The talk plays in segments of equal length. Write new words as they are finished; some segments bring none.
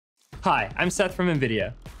Hi, I'm Seth from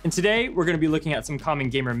NVIDIA, and today we're going to be looking at some common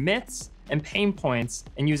gamer myths and pain points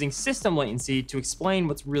and using system latency to explain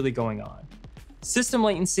what's really going on. System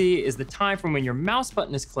latency is the time from when your mouse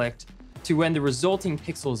button is clicked to when the resulting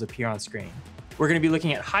pixels appear on screen. We're going to be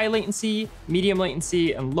looking at high latency, medium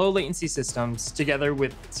latency, and low latency systems together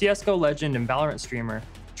with CSGO legend and Valorant streamer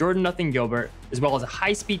Jordan Nothing Gilbert, as well as a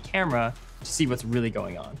high-speed camera to see what's really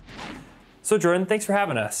going on. So Jordan, thanks for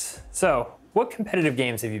having us. So, what competitive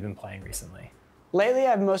games have you been playing recently? Lately,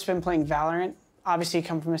 I've mostly been playing Valorant. Obviously,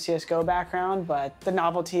 come from a CSGO background, but the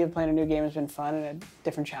novelty of playing a new game has been fun and a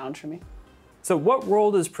different challenge for me. So what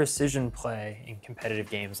role does precision play in competitive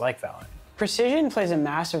games like Valorant? Precision plays a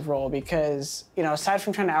massive role because, aside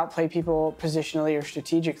from trying to outplay people positionally or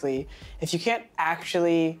strategically, if you can't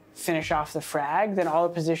actually finish off the frag, then all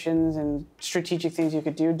the positions and strategic things you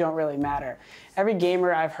could do don't really matter. Every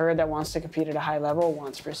gamer I've heard that wants to compete at a high level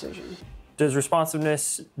wants precision. Does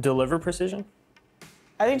responsiveness deliver precision?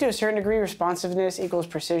 I think to a certain degree, responsiveness equals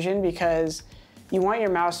precision because you want your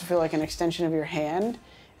mouse to feel like an extension of your hand.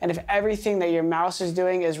 And if everything that your mouse is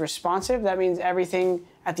doing is responsive, that means everything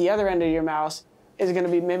at the other end of your mouse is going to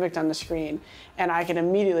be mimicked on the screen. And I can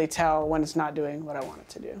immediately tell when it's not doing what I want it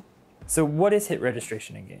to do. So what is hit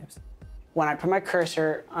registration in games? When I put my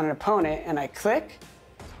cursor on an opponent and I click,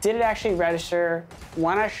 did it actually register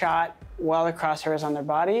when I shot while the crosshair is on their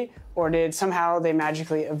body, or did somehow they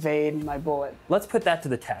magically evade my bullet? Let's put that to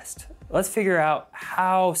the test. Let's figure out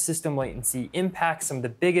how system latency impacts some of the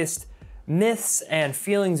biggest myths and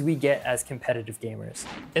feelings we get as competitive gamers.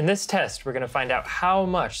 In this test, we're going to find out how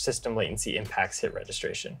much system latency impacts hit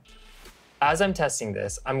registration. As I'm testing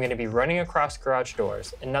this, I'm going to be running across garage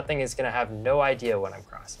doors, and Nothing is going to have no idea when I'm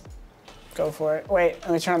crossing. Go for it. Wait,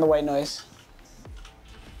 let me turn on the white noise.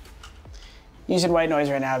 Using white noise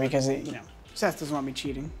right now because, Seth doesn't want me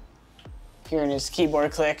cheating. Hearing his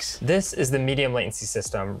keyboard clicks. This is the medium latency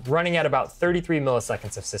system, running at about 33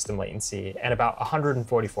 milliseconds of system latency and about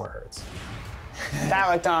 144 hertz. That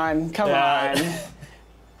looked on. Come on.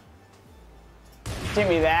 Give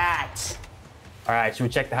me that. All right, should we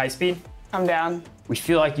check the high speed? I'm down. We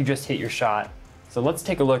feel like you just hit your shot. So let's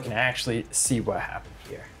take a look and actually see what happened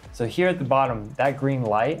here. So here at the bottom, that green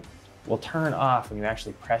light will turn off when you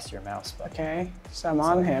actually press your mouse button. Okay, so I'm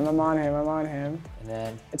on him, I'm on him, I'm on him. And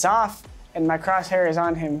then it's off, and my crosshair is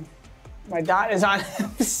on him. My dot is on him.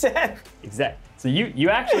 Exactly. So you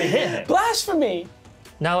actually hit him. Blasphemy!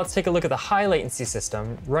 Now let's take a look at the high latency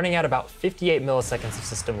system, running at about 58 milliseconds of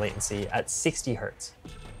system latency at 60 hertz.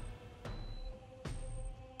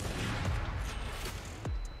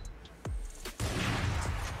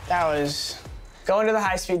 That was going to the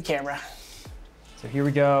high-speed camera. So here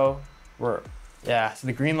we go. So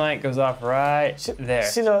the green light goes off right there.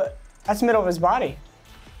 See, that's the middle of his body.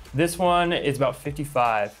 This one is about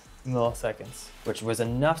 55 milliseconds, which was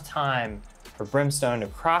enough time for Brimstone to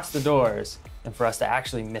cross the doors and for us to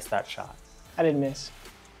actually miss that shot. I didn't miss.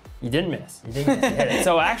 You didn't miss. You didn't hit it.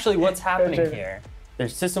 So actually what's happening here, their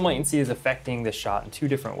system latency is affecting the shot in two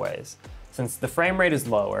different ways. Since the frame rate is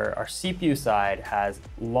lower, our CPU side has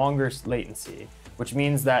longer latency, which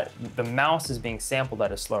means that the mouse is being sampled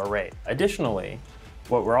at a slower rate. Additionally,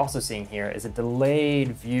 what we're also seeing here is a delayed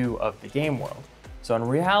view of the game world. So in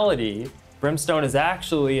reality, Brimstone is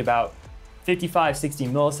actually about 55, 60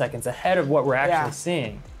 milliseconds ahead of what we're actually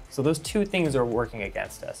seeing. So those two things are working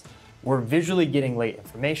against us. We're visually getting late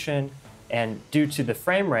information, and due to the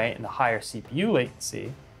frame rate and the higher CPU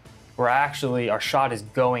latency, our shot is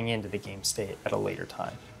going into the game state at a later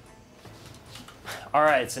time. All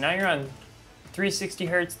right, so now you're on 360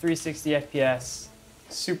 hertz, 360 FPS,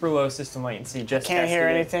 super low system latency. Just can't hear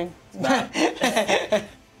anything.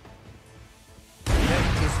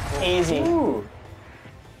 Easy. Ooh.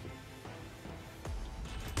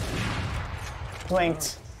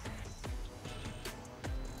 Blinked.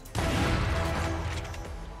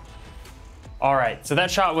 All right, so that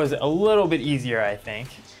shot was a little bit easier, I think.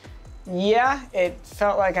 Yeah, it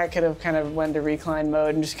felt like I could have kind of went to recline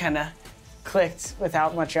mode and just kind of clicked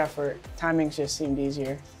without much effort. Timings just seemed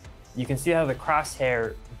easier. You can see how the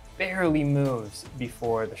crosshair barely moves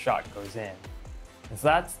before the shot goes in. And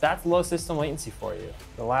so that's low system latency for you.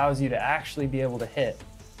 It allows you to actually be able to hit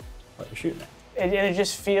what you're shooting at. It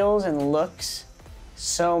just feels and looks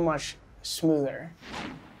so much smoother.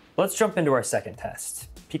 Let's jump into our second test,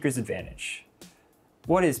 Peeker's Advantage.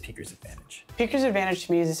 What is Peeker's Advantage? Peeker's Advantage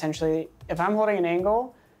to me is essentially, if I'm holding an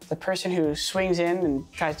angle, the person who swings in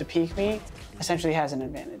and tries to peek me essentially has an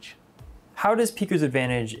advantage. How does Peeker's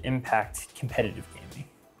Advantage impact competitive gaming?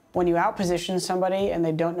 When you outposition somebody and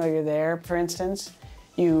they don't know you're there, for instance,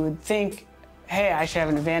 you would think, hey, I should have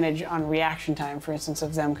an advantage on reaction time, for instance,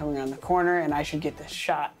 of them coming around the corner, and I should get the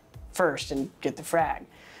shot first and get the frag.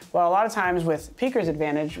 Well, a lot of times with peeker's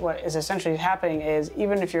advantage, what is essentially happening is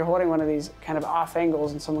even if you're holding one of these kind of off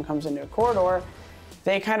angles and someone comes into a corridor,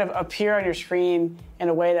 they kind of appear on your screen in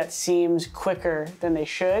a way that seems quicker than they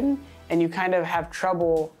should, and you kind of have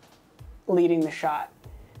trouble leading the shot.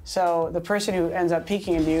 So the person who ends up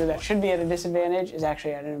peeking into you that should be at a disadvantage is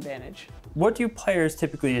actually at an advantage. What do players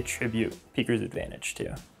typically attribute peeker's advantage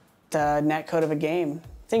to? The netcode of a game.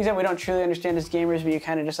 Things that we don't truly understand as gamers, but you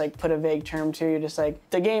kind of just like put a vague term to. You're just like,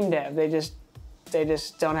 the game dev, they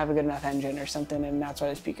just don't have a good enough engine or something, and that's why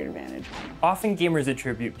there's peeker advantage. Often gamers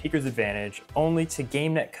attribute peeker's advantage only to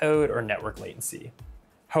game net code or network latency.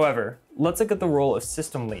 However, let's look at the role of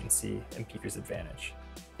system latency in peeker's advantage.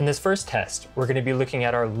 In this first test, we're going to be looking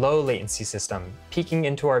at our low latency system peeking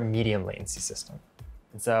into our medium latency system.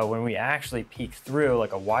 And so when we actually peek through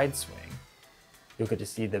like a wide swing, you'll get to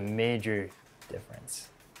see the major difference.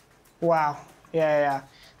 Wow, yeah.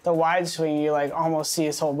 The wide swing, you like almost see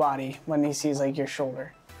his whole body when he sees like your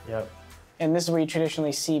shoulder. Yep. And this is where you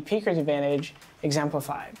traditionally see peeker's advantage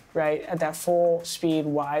exemplified, right? At that full speed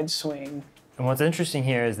wide swing. And what's interesting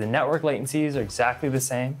here is the network latencies are exactly the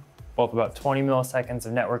same, both about 20 milliseconds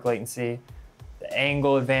of network latency. The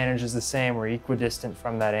angle advantage is the same, we're equidistant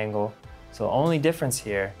from that angle. So the only difference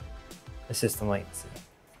here is system latency.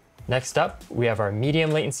 Next up, we have our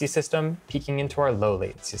medium latency system peeking into our low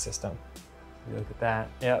latency system. You look at that,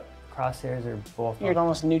 yep, crosshairs are both You'd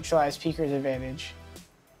almost neutralize peeker's advantage.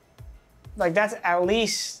 Like that's at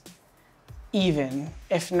least even,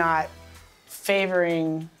 if not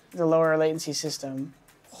favoring the lower latency system,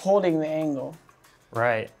 holding the angle.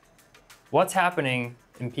 Right. What's happening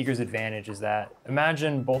in peeker's advantage is that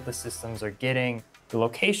imagine both the systems are getting the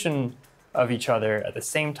location of each other at the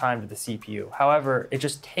same time to the CPU. However, it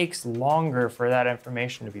just takes longer for that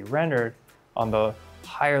information to be rendered on the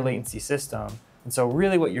higher latency system. And so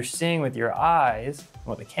really what you're seeing with your eyes,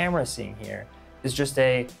 what the camera is seeing here, is just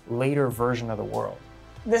a later version of the world.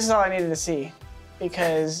 This is all I needed to see,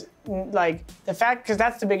 because like the fact, because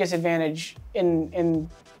that's the biggest advantage in,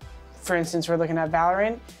 for instance, we're looking at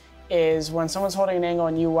Valorant, is when someone's holding an angle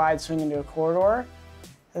and you wide swing into a corridor,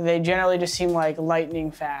 they generally just seem like lightning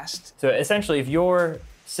fast. So essentially, if your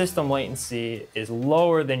system latency is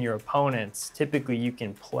lower than your opponent's, typically you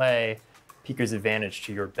can play peeker's advantage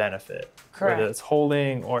to your benefit, Correct. Whether it's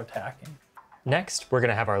holding or attacking. Next, we're going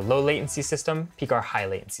to have our low latency system peek our high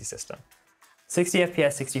latency system. 60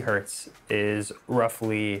 FPS, 60 Hertz is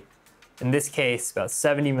roughly, in this case, about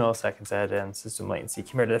 70 milliseconds end-to-end system latency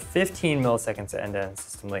compared to 15 milliseconds end-to-end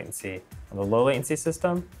system latency on the low latency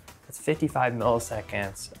system. It's 55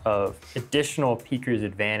 milliseconds of additional peeker's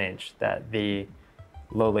advantage that the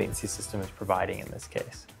low latency system is providing in this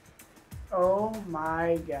case. Oh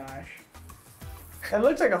my gosh. It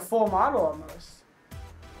looks like a full model almost.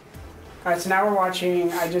 All right, so now we're watching,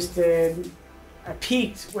 I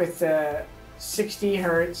peaked with the 60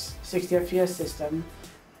 Hertz, 60 FPS system.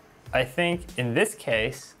 I think in this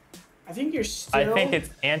case, I think you're still... I think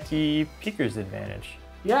it's anti-peeker's advantage.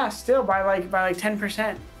 Yeah, still by like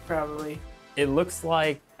 10%. Probably. It looks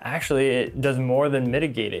like, actually, it does more than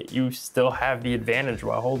mitigate it. You still have the advantage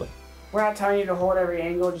while holding. We're not telling you to hold every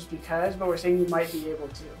angle just because, but we're saying you might be able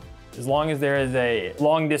to. As long as there is a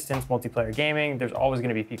long distance multiplayer gaming, there's always going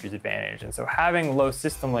to be peeker's advantage. And so having low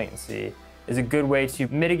system latency is a good way to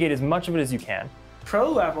mitigate as much of it as you can.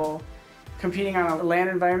 Pro level, competing on a LAN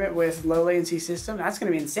environment with low latency system, that's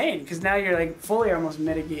going to be insane because now you're like fully almost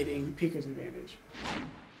mitigating peeker's advantage.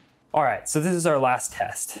 All right, so this is our last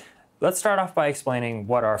test. Let's start off by explaining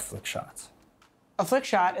what are flick shots. A flick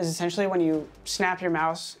shot is essentially when you snap your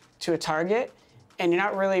mouse to a target and you're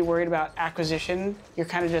not really worried about acquisition. You're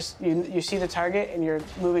kind of just, you see the target and you're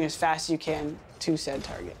moving as fast as you can to said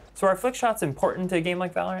target. So are flick shots important to a game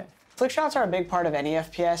like Valorant? Flick shots are a big part of any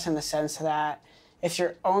FPS in the sense that if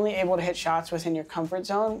you're only able to hit shots within your comfort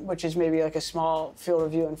zone, which is maybe like a small field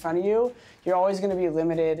of view in front of you, you're always going to be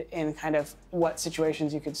limited in kind of what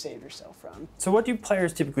situations you could save yourself from. So what do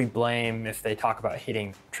players typically blame if they talk about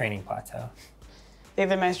hitting training plateau? They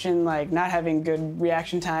either mention like not having good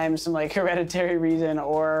reaction times, some like hereditary reason,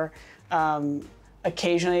 or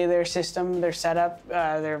occasionally their system, their setup,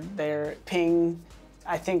 their ping.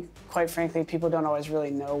 I think, quite frankly, people don't always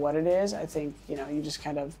really know what it is. I think, you just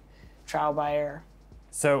kind of trial by error.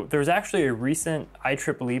 So there was actually a recent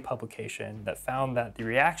IEEE publication that found that the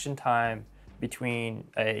reaction time between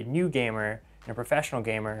a new gamer and a professional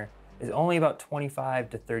gamer is only about 25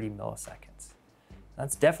 to 30 milliseconds.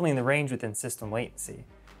 That's definitely in the range within system latency.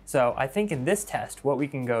 So I think in this test, what we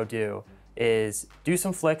can go do is do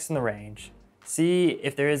some flicks in the range, see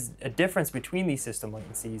if there is a difference between these system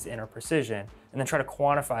latencies and our precision, and then try to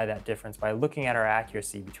quantify that difference by looking at our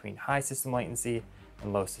accuracy between high system latency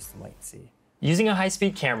and low system latency. Using a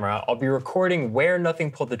high-speed camera, I'll be recording where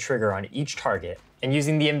nothing pulled the trigger on each target, and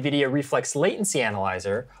using the NVIDIA Reflex Latency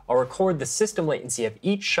Analyzer, I'll record the system latency of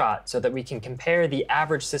each shot so that we can compare the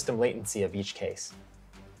average system latency of each case.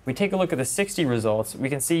 If we take a look at the 60 results, we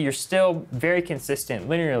can see you're still very consistent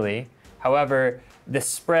linearly. However, the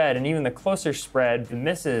spread and even the closer spread, the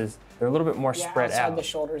misses, they're a little bit more spread out. Outside the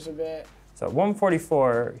shoulders a bit. So at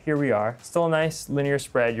 144, here we are. Still a nice linear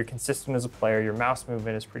spread. You're consistent as a player. Your mouse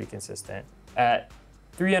movement is pretty consistent. At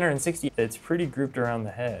 360, it's pretty grouped around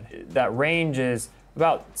the head. That range is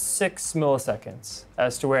about 6 milliseconds,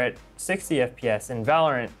 as to where at 60 FPS in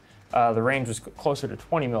Valorant, the range was closer to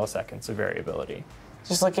 20 milliseconds of variability.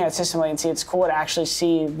 Just looking at system latency, it's cool to actually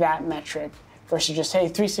see that metric versus just, hey,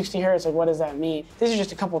 360 hertz, like what does that mean? These are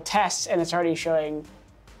just a couple tests and it's already showing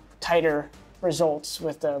tighter results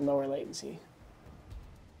with the lower latency.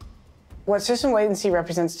 What system latency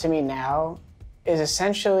represents to me now is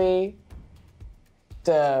essentially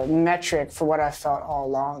the metric for what I've felt all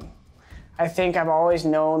along. I think I've always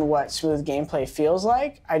known what smooth gameplay feels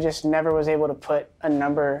like. I just never was able to put a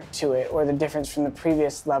number to it or the difference from the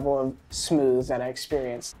previous level of smooth that I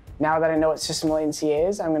experienced. Now that I know what system latency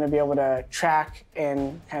is, I'm going to be able to track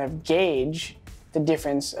and kind of gauge the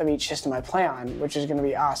difference of each system I play on, which is going to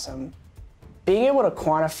be awesome. Being able to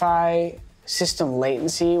quantify system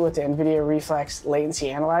latency with the NVIDIA Reflex Latency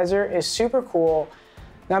Analyzer is super cool.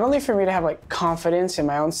 Not only for me to have like confidence in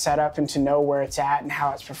my own setup and to know where it's at and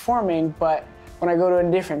how it's performing, but when I go to a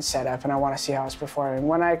different setup and I want to see how it's performing.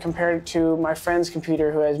 When I compare it to my friend's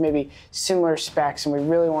computer who has maybe similar specs and we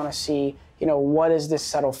really want to see, you know, what is this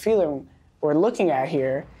subtle feeling we're looking at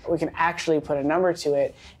here, we can actually put a number to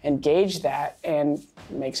it and gauge that and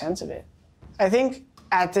make sense of it. I think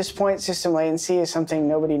at this point, system latency is something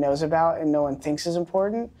nobody knows about and no one thinks is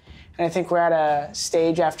important. And I think we're at a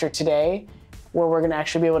stage after today where we're going to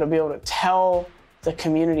actually be able to tell the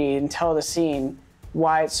community and tell the scene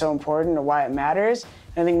why it's so important or why it matters.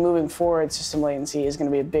 And I think moving forward, system latency is going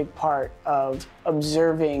to be a big part of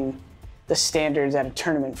observing the standards at a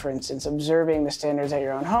tournament, for instance, observing the standards at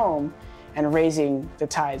your own home and raising the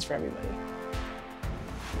tides for everybody.